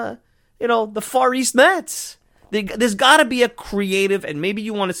 the Far East Mets. There's got to be a creative, and maybe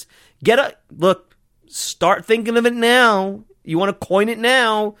you want to start thinking of it now. You want to coin it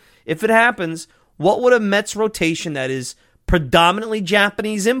now. If it happens, what would a Mets rotation that is predominantly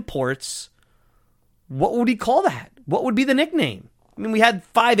Japanese imports, what would he call that? What would be the nickname? I mean, we had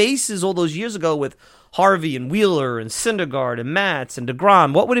 5 aces all those years ago with Harvey and Wheeler and Syndergaard and Matz and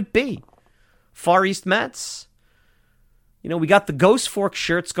DeGrom. What would it be? Far East Mets? We got the Ghost Fork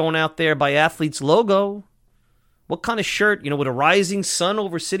shirts going out there by Athletes Logo. What kind of shirt? With a rising sun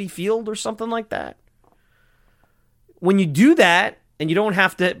over Citi Field or something like that? When you do that, and you don't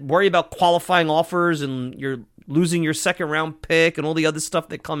have to worry about qualifying offers and you're losing your second round pick and all the other stuff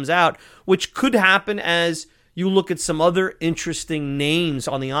that comes out, which could happen as you look at some other interesting names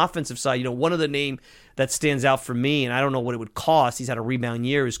on the offensive side. One of the name that stands out for me, and I don't know what it would cost, he's had a rebound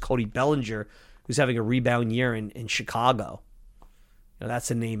year, is Cody Bellinger, who's having a rebound year in Chicago.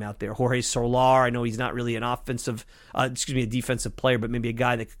 That's a name out there. Jorge Solar, I know he's not really a defensive player, but maybe a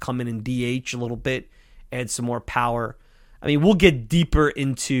guy that could come in and DH a little bit, add some more power. I mean, we'll get deeper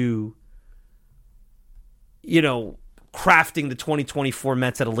into crafting the 2024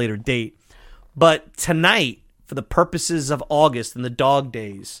 Mets at a later date. But tonight, for the purposes of August and the dog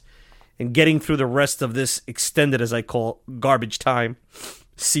days, and getting through the rest of this extended, as I call, garbage time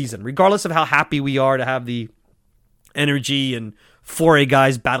season, regardless of how happy we are to have the energy and 4A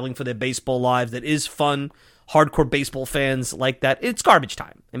guys battling for their baseball lives, that is fun. Hardcore baseball fans like that. It's garbage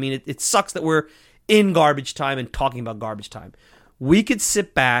time. I mean, it sucks that we're in garbage time and talking about garbage time. We could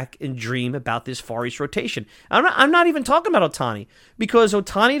sit back and dream about this Far East rotation. I'm not even talking about Ohtani, because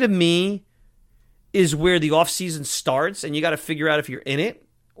Ohtani to me is where the offseason starts, and you got to figure out if you're in it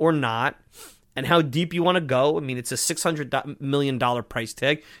or not and how deep you want to go. I mean, it's a $600 million price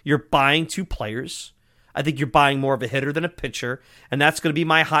tag. You're buying 2 players. I think you're buying more of a hitter than a pitcher, and that's going to be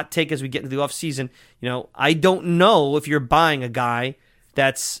my hot take as we get into the offseason. I don't know if you're buying a guy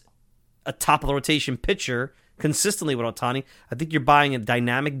that's a top-of-the-rotation pitcher consistently with Ohtani. I think you're buying a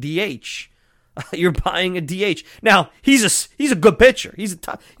dynamic DH. You're buying a DH. Now, he's a good pitcher. He's a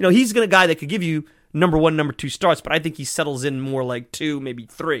top, he's a guy that could give you number 1, number 2 starts, but I think he settles in more like 2, maybe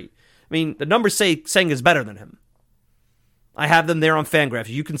 3. I mean, the numbers say Senga's better than him. I have them there on Fangraphs.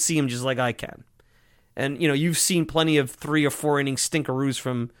 You can see him just like I can. And, you've seen plenty of 3 or 4 inning stinkeroos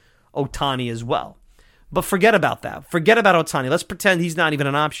from Ohtani as well. But forget about that. Forget about Ohtani. Let's pretend he's not even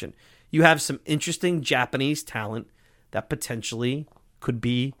an option. You have some interesting Japanese talent that potentially could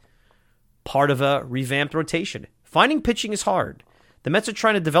be part of a revamped rotation. Finding pitching is hard. The Mets are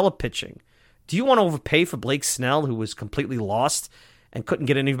trying to develop pitching. Do you want to overpay for Blake Snell, who was completely lost and couldn't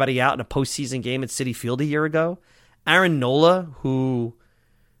get anybody out in a postseason game at Citi Field a year ago? Aaron Nola, who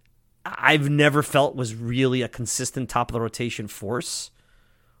I've never felt was really a consistent top-of-the-rotation force.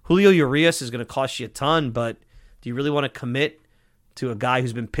 Julio Urias is going to cost you a ton, but do you really want to commit to a guy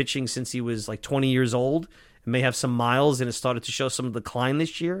who's been pitching since he was like 20 years old and may have some miles and has started to show some decline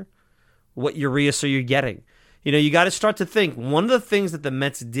this year? What Urias are you getting? You got to start to think. One of the things that the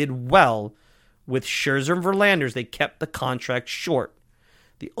Mets did well with Scherzer and Verlander is they kept the contract short.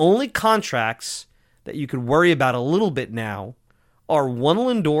 The only contracts that you could worry about a little bit now are 1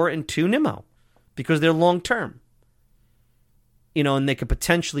 Lindor and 2 Nimmo, because they're long-term. And they could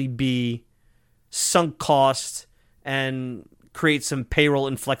potentially be sunk cost and create some payroll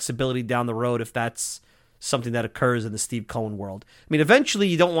inflexibility down the road if that's something that occurs in the Steve Cohen world. I mean, eventually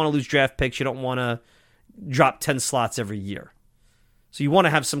you don't want to lose draft picks. You don't want to drop 10 slots every year. So you want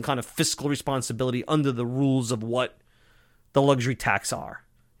to have some kind of fiscal responsibility under the rules of what the luxury tax are.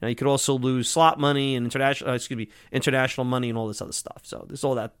 You could also lose slot money and international money and all this other stuff. So there's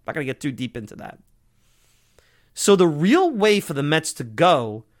all that. I'm not going to get too deep into that. So the real way for the Mets to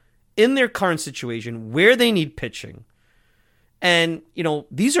go in their current situation, where they need pitching, and,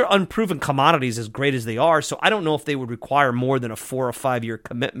 these are unproven commodities as great as they are, so I don't know if they would require more than a 4 or 5 year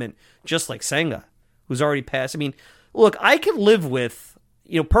commitment, just like Senga, who's already passed. I mean, look, I could live with,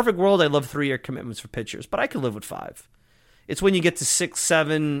 perfect world, I love 3-year commitments for pitchers, but I could live with 5. It's when you get to 6,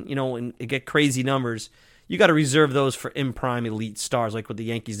 7, and get crazy numbers, you got to reserve those for in-prime elite stars, like what the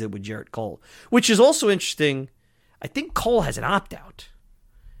Yankees did with Jarrett Cole, which is also interesting. I think Cole has an opt-out,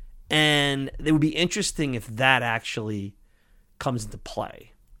 and it would be interesting if that actually comes into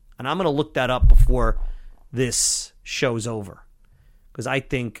play. And I'm going to look that up before this show's over, because I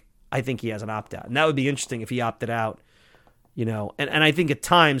think he has an opt-out. And that would be interesting if he opted out, and I think at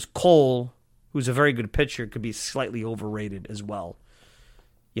times Cole, who's a very good pitcher, could be slightly overrated as well,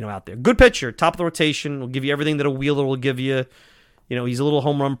 out there. Good pitcher, top of the rotation, will give you everything that a Wheeler will give you. He's a little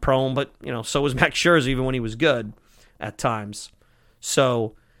home run prone, but, so was Max Scherzer even when he was good at times.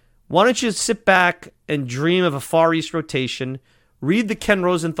 So why don't you sit back and dream of a Far East rotation? Read the Ken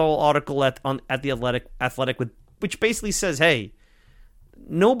Rosenthal article at the Athletic, which basically says, hey,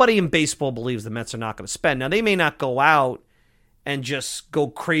 nobody in baseball believes the Mets are not going to spend. Now, they may not go out and just go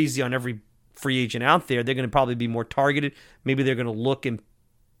crazy on every free agent out there. They're going to probably be more targeted. Maybe they're going to look and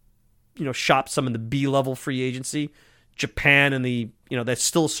shop some of the B-level free agency. Japan and there's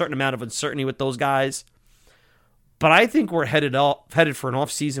still a certain amount of uncertainty with those guys. But I think we're headed for an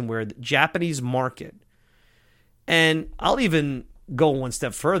offseason where the Japanese market, and I'll even go one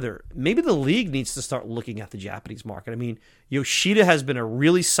step further, maybe the league needs to start looking at the Japanese market. I mean, Yoshida has been a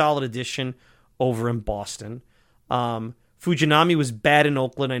really solid addition over in Boston. Fujinami was bad in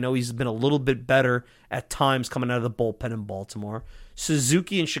Oakland. I know he's been a little bit better at times coming out of the bullpen in Baltimore.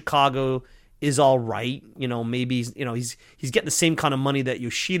 Suzuki in Chicago is all right. Maybe he's getting the same kind of money that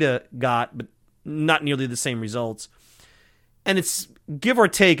Yoshida got, but not nearly the same results. And it's give or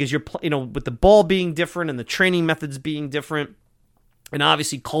take as you're, with the ball being different and the training methods being different, and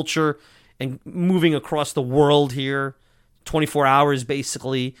obviously culture and moving across the world here, 24 hours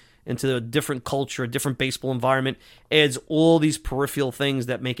basically into a different culture, a different baseball environment, adds all these peripheral things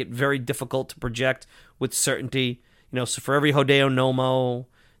that make it very difficult to project with certainty. So for every Hideo Nomo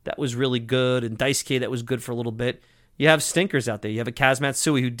that was really good and Daisuke that was good for a little bit, you have stinkers out there. You have a Kaz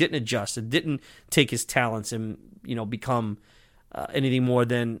Matsui who didn't adjust and didn't take his talents and, become anything more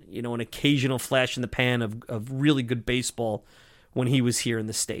than, an occasional flash in the pan of really good baseball when he was here in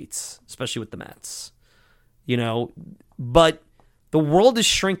the States, especially with the Mets. But the world is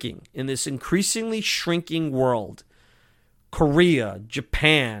shrinking in this increasingly shrinking world. Korea,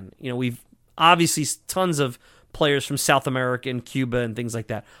 Japan, we've obviously tons of players from South America and Cuba and things like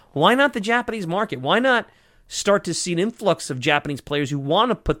that. Why not the Japanese market? Why not start to see an influx of Japanese players who want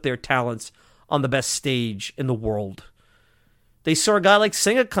to put their talents on the best stage in the world? They saw a guy like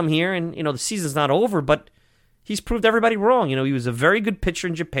Senga come here, and, the season's not over, but he's proved everybody wrong. He was a very good pitcher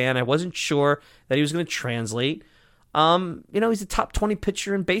in Japan. I wasn't sure that he was going to translate. He's a top 20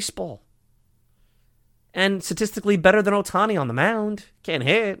 pitcher in baseball. And statistically better than Ohtani on the mound. Can't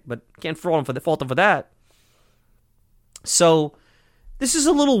hit, but can't fault him for that. So this is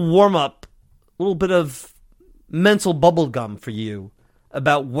a little warm-up, a little bit of mental bubble gum for you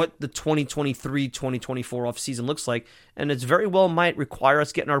about what the 2023-2024 offseason looks like. And it's very well might require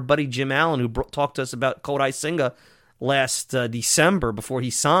us getting our buddy Jim Allen, who talked to us about Kodai Senga last December before he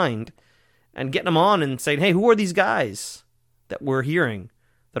signed, and getting him on and saying, hey, who are these guys that we're hearing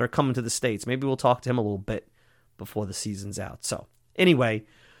that are coming to the States? Maybe we'll talk to him a little bit before the season's out. So anyway,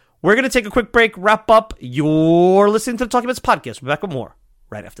 we're going to take a quick break, wrap up. You're listening to the Talking Mets podcast. We'll be back with more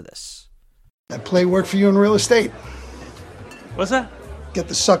right after this. That play work for you in real estate? What's that? Get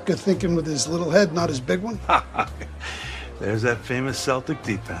the sucker thinking with his little head, not his big one? There's that famous Celtic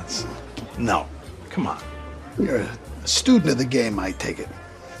defense. No, come on. You're a student of the game, I take it.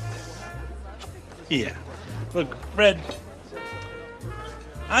 Yeah. Look, Red,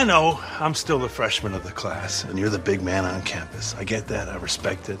 I know I'm still the freshman of the class, and you're the big man on campus. I get that. I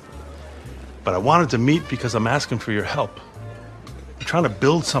respect it. But I wanted to meet because I'm asking for your help. I'm trying to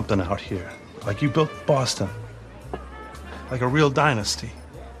build something out here, like you built Boston. Like a real dynasty.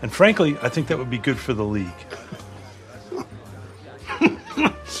 And frankly, I think that would be good for the league.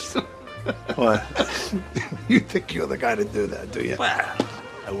 What? You think you're the guy to do that, do you? Well,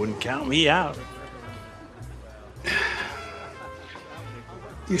 I wouldn't count me out.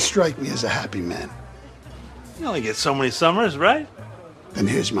 You strike me as a happy man. You only get so many summers, right? Then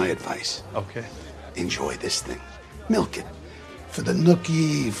here's my advice. Okay. Enjoy this thing. Milk it. For the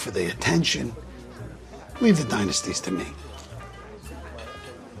nookie, for the attention. Leave the dynasties to me.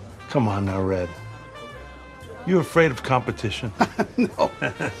 Come on now, Red. You afraid of competition? No.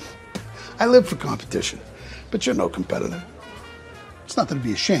 I live for competition, but you're no competitor. It's nothing to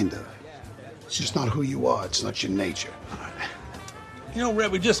be ashamed of. It's just not who you are. It's not your nature. You know,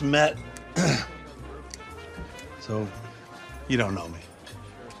 Red, we just met. So, you don't know me.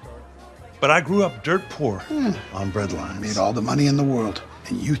 But I grew up dirt poor on bread lines. Made all the money in the world,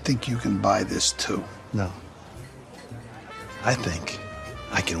 and you think you can buy this too? No. I think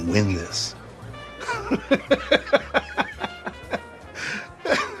I can win this.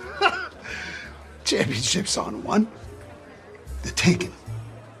 Championships aren't won. They're taken.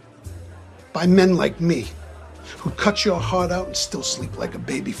 By men like me, who cut your heart out and still sleep like a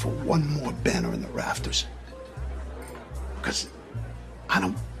baby for one more banner in the rafters. Because I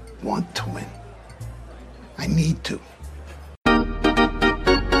don't want to win. I need to.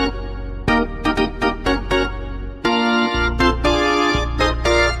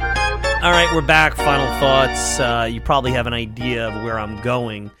 All right, we're back. Final thoughts. You probably have an idea of where I'm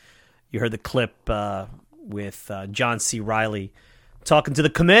going. You heard the clip with John C. Reilly talking to the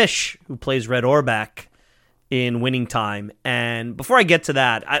commish who plays Red Auerbach in Winning Time. And before I get to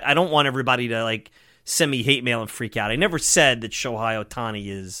that, I don't want everybody to send me hate mail and freak out. I never said that Shohei Ohtani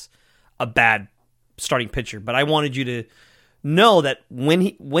is a bad starting pitcher, but I wanted you to know that when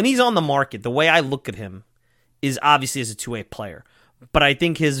he's on the market, the way I look at him is obviously as a two-way player. But I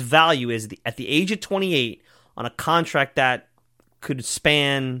think his value is at the age of 28 on a contract that could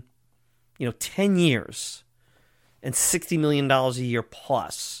span 10 years and $60 million a year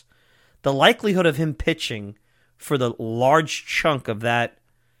plus. The likelihood of him pitching for the large chunk of that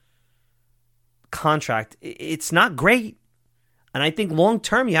contract, it's not great. And I think long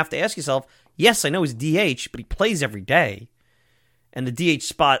term you have to ask yourself, yes, I know he's DH, but he plays every day. And the DH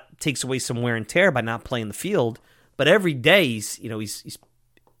spot takes away some wear and tear by not playing the field. But every day he's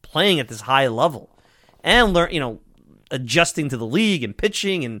playing at this high level and adjusting to the league and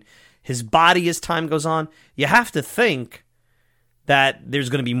pitching and his body as time goes on. You have to think that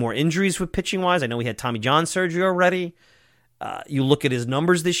there's going to be more injuries with pitching wise. I know he had Tommy John surgery already. You look at his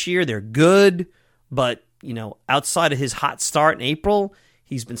numbers this year; they're good, but outside of his hot start in April,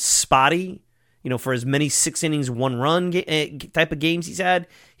 he's been spotty. For as many 6 innings, 1 run type of games he's had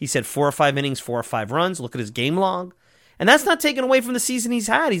 4 or 5 innings, 4 or 5 runs. Look at his game log. And that's not taken away from the season he's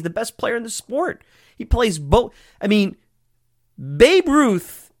had. He's the best player in the sport. He plays both. I mean, Babe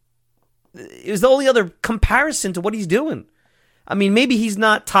Ruth is the only other comparison to what he's doing. I mean, maybe he's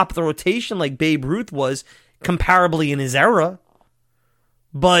not top of the rotation like Babe Ruth was comparably in his era.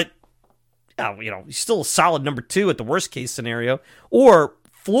 But, he's still a solid number 2 at the worst case scenario. Or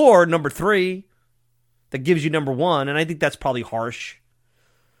floor number 3. That gives you number 1, and I think that's probably harsh.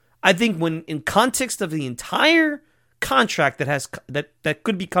 I think when in context of the entire contract that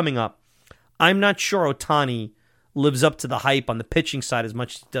could be coming up, I'm not sure Ohtani lives up to the hype on the pitching side as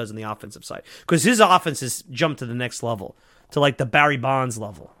much as he does on the offensive side. Because his offense has jumped to the next level, to the Barry Bonds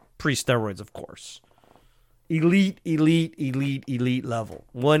level, pre-steroids, of course. Elite level.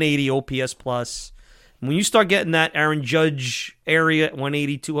 180 OPS plus. When you start getting that Aaron Judge area at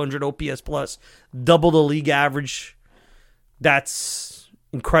 180, 200 OPS plus, double the league average, that's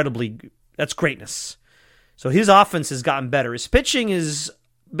greatness. So his offense has gotten better. His pitching has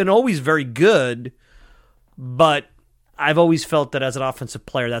been always very good, but I've always felt that as an offensive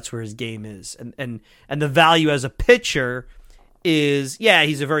player, that's where his game is. And the value as a pitcher is,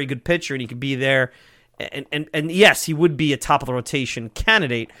 he's a very good pitcher and he could be there. And yes, he would be a top of the rotation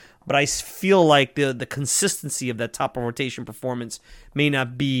candidate, but I feel like the consistency of that top of rotation performance may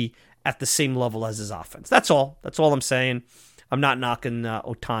not be at the same level as his offense. That's all. That's all I'm saying. I'm not knocking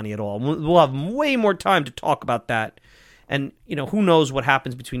Ohtani at all. We'll have way more time to talk about that. And, who knows what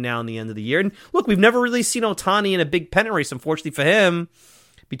happens between now and the end of the year. And look, we've never really seen Ohtani in a big pennant race, unfortunately for him,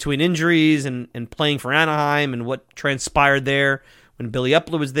 between injuries and playing for Anaheim and what transpired there when Billy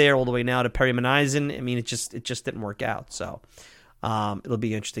Epler was there all the way now to Perry Minasian. I mean, it just didn't work out. So it'll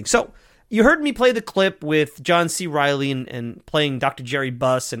be interesting. So you heard me play the clip with John C. Reilly and playing Dr. Jerry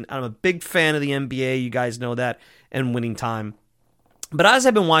Buss, and I'm a big fan of the NBA. You guys know that, and Winning Time. But as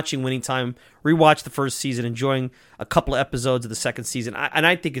I've been watching Winning Time, rewatched the first season, enjoying a couple of episodes of the second season, and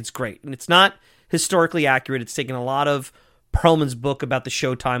I think it's great. And it's not historically accurate. It's taken a lot of Perlman's book about the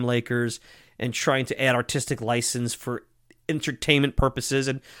Showtime Lakers and trying to add artistic license for entertainment purposes.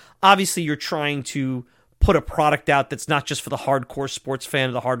 And obviously you're trying to put a product out that's not just for the hardcore sports fan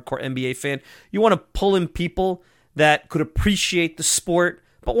or the hardcore NBA fan. You want to pull in people that could appreciate the sport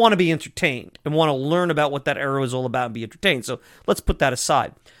but want to be entertained and want to learn about what that era is all about and be entertained. So let's put that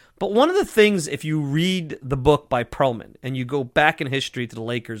aside. But one of the things, if you read the book by Perlman and you go back in history to the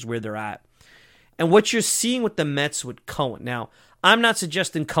Lakers where they're at, And what you're seeing with the Mets with Cohen. Now, I'm not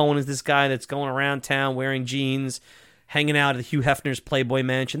suggesting Cohen is this guy that's going around town wearing jeans, hanging out at Hugh Hefner's Playboy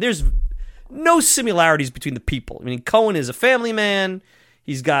Mansion. There's no similarities between the people. I mean, Cohen is a family man.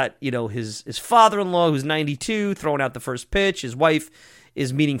 He's got, his father-in-law who's 92 throwing out the first pitch. His wife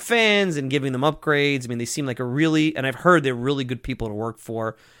is meeting fans and giving them upgrades. I mean, they seem like and I've heard they're really good people to work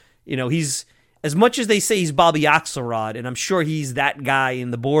for. He's, as much as they say he's Bobby Axelrod, and I'm sure he's that guy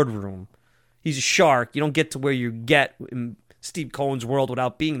in the boardroom, he's a shark. You don't get to where you get in Steve Cohen's world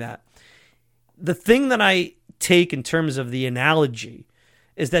without being that. The thing that I take in terms of the analogy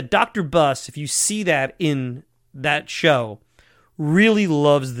is that Dr. Buss, if you see that in that show, really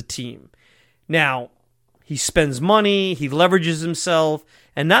loves the team. Now, he spends money, he leverages himself,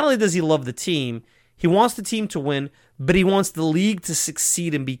 and not only does he love the team, he wants the team to win, but he wants the league to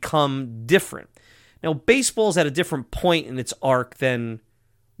succeed and become different. Now, baseball's at a different point in its arc than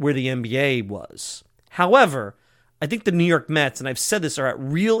where the NBA was. However, I think the New York Mets, and I've said this, are at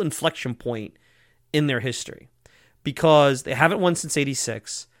real inflection point in their history because they haven't won since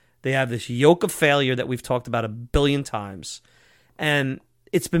 '86. They have this yoke of failure that we've talked about a billion times, and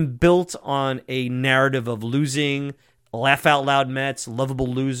it's been built on a narrative of losing, laugh out loud Mets, lovable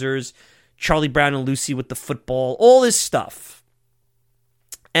losers, Charlie Brown and Lucy with the football, all this stuff.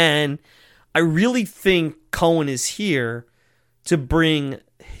 And I really think Cohen is here to bring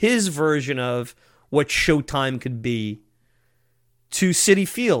his version of what Showtime could be to Citi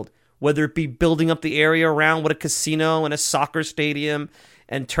Field, whether it be building up the area around with a casino and a soccer stadium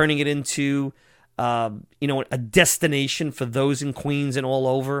and turning it into a destination for those in Queens and all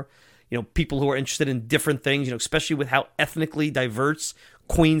over, people who are interested in different things, especially with how ethnically diverse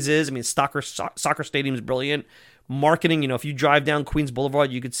Queens is. I mean, soccer stadium is brilliant. Marketing, if you drive down Queens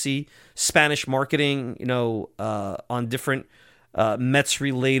Boulevard, you could see Spanish marketing, on different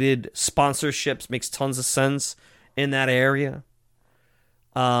Mets-related sponsorships. Makes tons of sense in that area.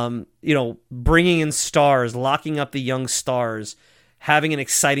 Bringing in stars, locking up the young stars, having an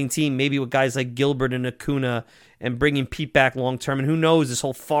exciting team, maybe with guys like Gilbert and Acuna, and bringing Pete back long-term. And who knows, this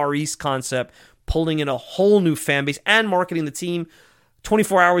whole Far East concept, pulling in a whole new fan base and marketing the team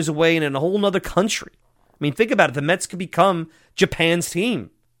 24 hours away and in a whole nother country. I mean, think about it. The Mets could become Japan's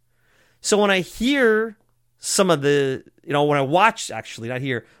team. So when I hear some of the, when I watch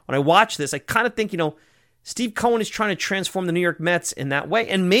this, I kind of think, Steve Cohen is trying to transform the New York Mets in that way.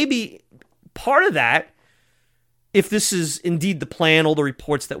 And maybe part of that, if this is indeed the plan, all the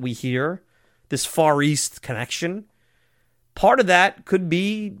reports that we hear, this Far East connection, part of that could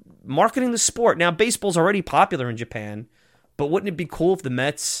be marketing the sport. Now, baseball's already popular in Japan, but wouldn't it be cool if the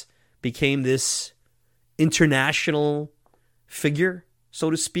Mets became this international figure, so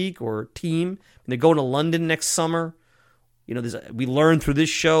to speak, or team? And they're going to London next summer. We learned through this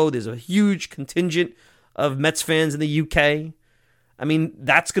show there's a huge contingent of Mets fans in the UK. I mean,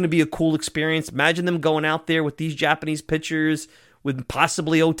 that's going to be a cool experience. Imagine them going out there with these Japanese pitchers, with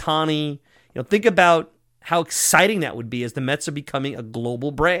possibly Ohtani. Think about how exciting that would be as the Mets are becoming a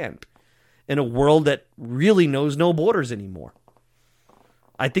global brand in a world that really knows no borders anymore.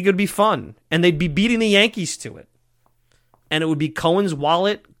 I think it would be fun. And they'd be beating the Yankees to it. And it would be Cohen's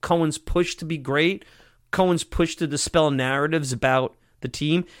wallet, Cohen's push to be great, Cohen's push to dispel narratives about the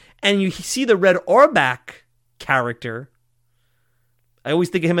team. And you see the Red Auerbach character. I always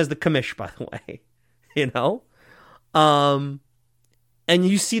think of him as the commish, by the way. And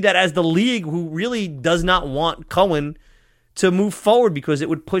you see that as the league who really does not want Cohen to move forward because it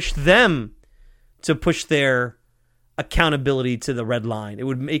would push them to push their accountability to the red line. It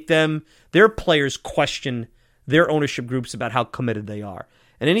would make their players question their ownership groups about how committed they are.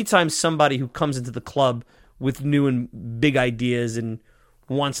 And anytime somebody who comes into the club with new and big ideas and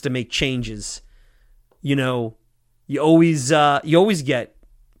wants to make changes, you always get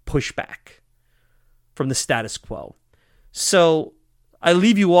pushback from the status quo. So I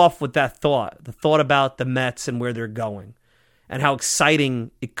leave you off with that thought, the thought about the Mets and where they're going and how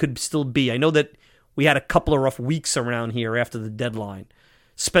exciting it could still be. I know that we had a couple of rough weeks around here after the deadline,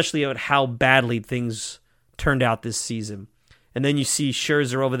 especially about how badly things turned out this season. And then you see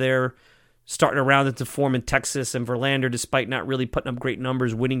Scherzer over there starting to round into form in Texas, and Verlander, despite not really putting up great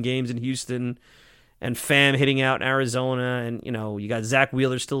numbers, winning games in Houston, and Pham hitting out in Arizona, and you got Zach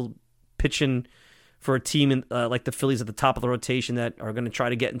Wheeler still pitching for a team like the Phillies at the top of the rotation that are going to try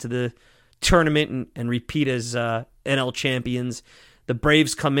to get into the tournament and repeat as NL champions. The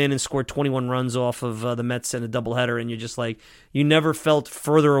Braves come in and score 21 runs off of the Mets in a doubleheader, and you're just like, you never felt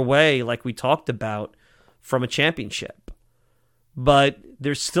further away, like we talked about, from a championship. But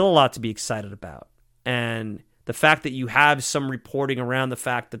there's still a lot to be excited about. And the fact that you have some reporting around the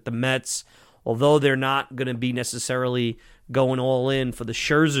fact that the Mets although they're not going to be necessarily going all in for the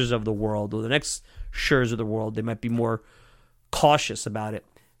Scherzers of the world or the next Scherzer of the world, they might be more cautious about it.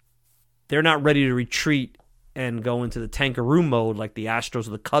 They're not ready to retreat and go into the tankaroo mode like the Astros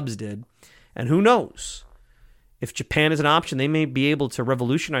or the Cubs did. And who knows? If Japan is an option, they may be able to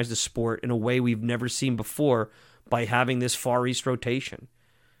revolutionize the sport in a way we've never seen before by having this Far East rotation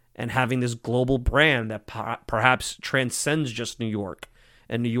and having this global brand that perhaps transcends just New York,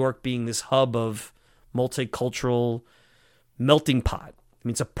 and New York being this hub of multicultural melting pot. I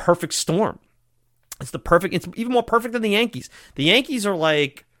mean, it's a perfect storm. It's even more perfect than the Yankees. The Yankees are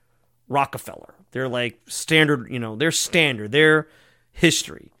like Rockefeller. They're like standard, they're standard. They're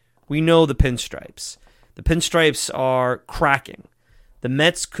history. We know the pinstripes. The pinstripes are cracking. The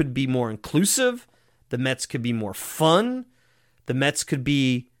Mets could be more inclusive. The Mets could be more fun. The Mets could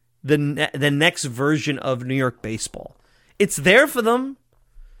be the next version of New York baseball. It's there for them.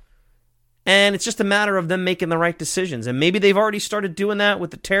 And it's just a matter of them making the right decisions. And maybe they've already started doing that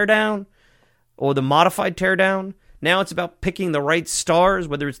with the teardown or the modified teardown. Now it's about picking the right stars,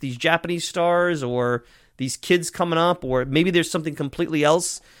 whether it's these Japanese stars or these kids coming up, or maybe there's something completely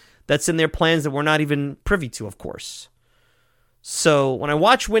else that's in their plans that we're not even privy to, of course. So when I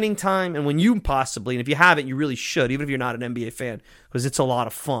watch Winning Time, and when you possibly, and if you haven't, you really should, even if you're not an NBA fan, because it's a lot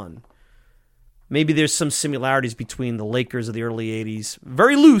of fun. Maybe there's some similarities between the Lakers of the early 80s,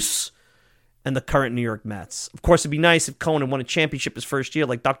 very loose, and the current New York Mets. Of course, it'd be nice if Cohen had won a championship his first year,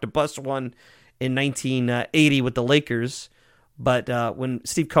 like Dr. Buss won in 1980 with the Lakers. But when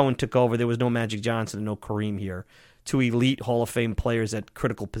Steve Cohen took over, there was no Magic Johnson and no Kareem here. Two elite Hall of Fame players at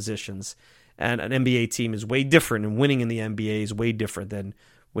critical positions. And an NBA team is way different, and winning in the NBA is way different than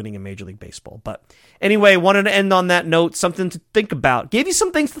winning in Major League Baseball. But anyway, wanted to end on that note, something to think about. Gave you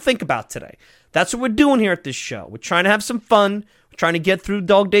some things to think about today. That's what we're doing here at this show. We're trying to have some fun. We're trying to get through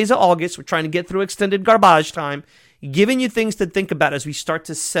Dog Days of August. We're trying to get through extended garbage time. Giving you things to think about as we start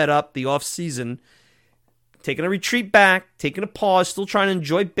to set up the off season. Taking a retreat back, taking a pause, still trying to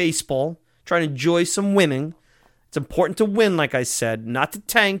enjoy baseball, trying to enjoy some winning. It's important to win, like I said, not to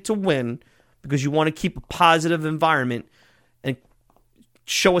tank, to win, because you want to keep a positive environment and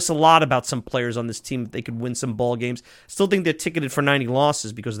show us a lot about some players on this team that they could win some ball games. Still think they're ticketed for 90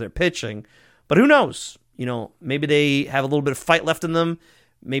 losses because of their pitching, but who knows? Maybe they have a little bit of fight left in them.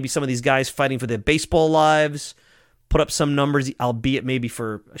 Maybe some of these guys fighting for their baseball lives, put up some numbers, albeit maybe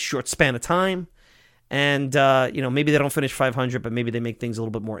for a short span of time. And, maybe they don't finish 500, but maybe they make things a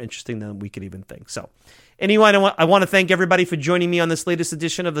little bit more interesting than we could even think. So anyway, I want to thank everybody for joining me on this latest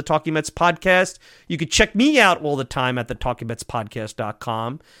edition of the Talking Mets podcast. You can check me out all the time at the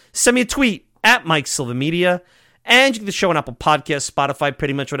TalkingMetsPodcast.com. Send me a tweet at Mike Silva Media. And you can get the show on Apple Podcasts, Spotify,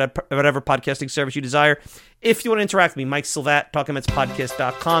 pretty much whatever podcasting service you desire. If you want to interact with me, Mike Silva at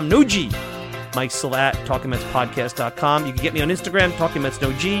TalkingMetsPodcast.com. No G. Mike Silva at TalkingMetsPodcast.com. You can get me on Instagram, Talking Mets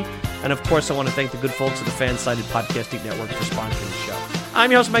No G. And of course, I want to thank the good folks at the Fan-Sided Podcasting Network for sponsoring the show.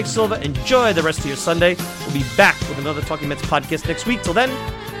 I'm your host, Mike Silva. Enjoy the rest of your Sunday. We'll be back with another Talking Mets podcast next week. Till then,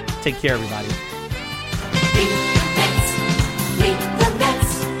 take care, everybody. Meet the Mets. Meet the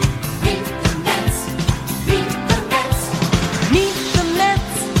Mets. Meet the Mets. Meet the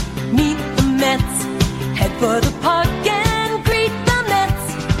Mets. Meet the Mets. Head for the party.